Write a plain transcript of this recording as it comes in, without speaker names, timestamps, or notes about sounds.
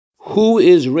Who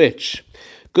is rich?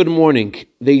 Good morning.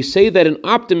 They say that an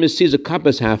optimist sees a cup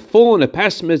as half full and a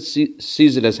pessimist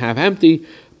sees it as half empty.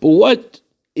 But what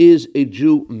is a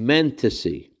Jew meant to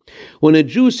see? When a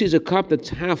Jew sees a cup that's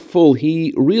half full,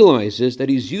 he realizes that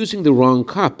he's using the wrong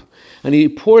cup, and he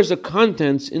pours the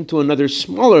contents into another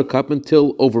smaller cup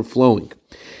until overflowing.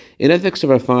 In Ethics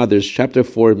of Our Fathers, chapter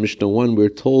 4, Mishnah 1, we're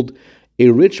told a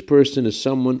rich person is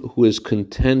someone who is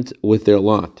content with their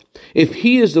lot. If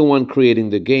he is the one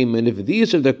creating the game, and if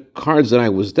these are the cards that I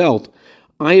was dealt,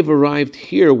 I have arrived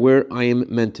here where I am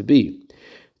meant to be.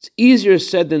 It's easier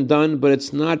said than done, but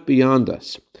it's not beyond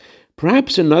us.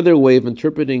 Perhaps another way of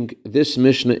interpreting this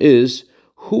Mishnah is,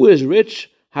 who is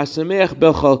rich? Hasameach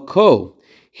bechalko.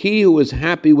 He who is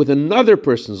happy with another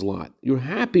person's lot. You're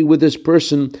happy with this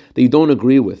person that you don't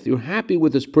agree with. You're happy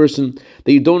with this person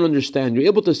that you don't understand. You're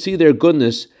able to see their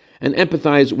goodness and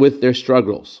empathize with their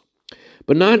struggles.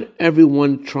 But not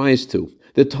everyone tries to.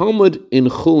 The Talmud in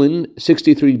Chulin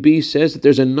 63b says that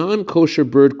there's a non-kosher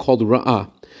bird called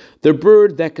ra'ah, the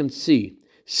bird that can see.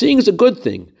 Seeing is a good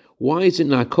thing. Why is it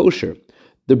not kosher?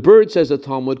 The bird, says the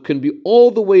Talmud, can be all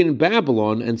the way in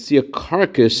Babylon and see a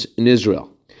carcass in Israel.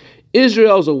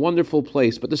 Israel is a wonderful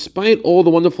place, but despite all the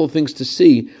wonderful things to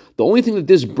see, the only thing that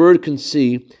this bird can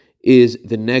see is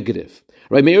the negative.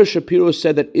 Right? Meir Shapiro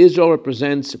said that Israel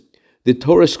represents the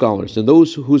Torah scholars and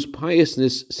those whose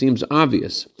piousness seems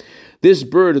obvious. This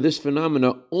bird, or this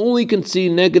phenomena, only can see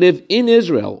negative in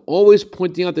Israel, always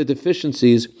pointing out the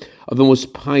deficiencies of the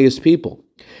most pious people.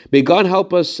 May God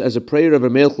help us, as a prayer of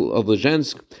Ermelch of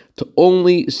Lezhensk, to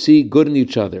only see good in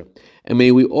each other. And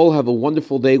may we all have a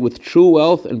wonderful day with true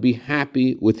wealth and be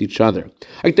happy with each other.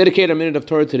 I dedicate a minute of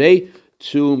Torah today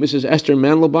to Mrs. Esther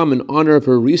Mandelbaum in honor of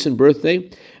her recent birthday,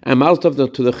 and Mazel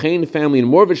Tov to the Chain family and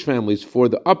Morvish families for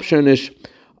the upshernish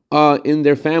in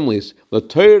their families.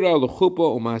 L'Torah,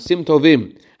 l'chuppah, u'ma'asim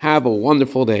tovim. Have a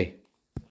wonderful day.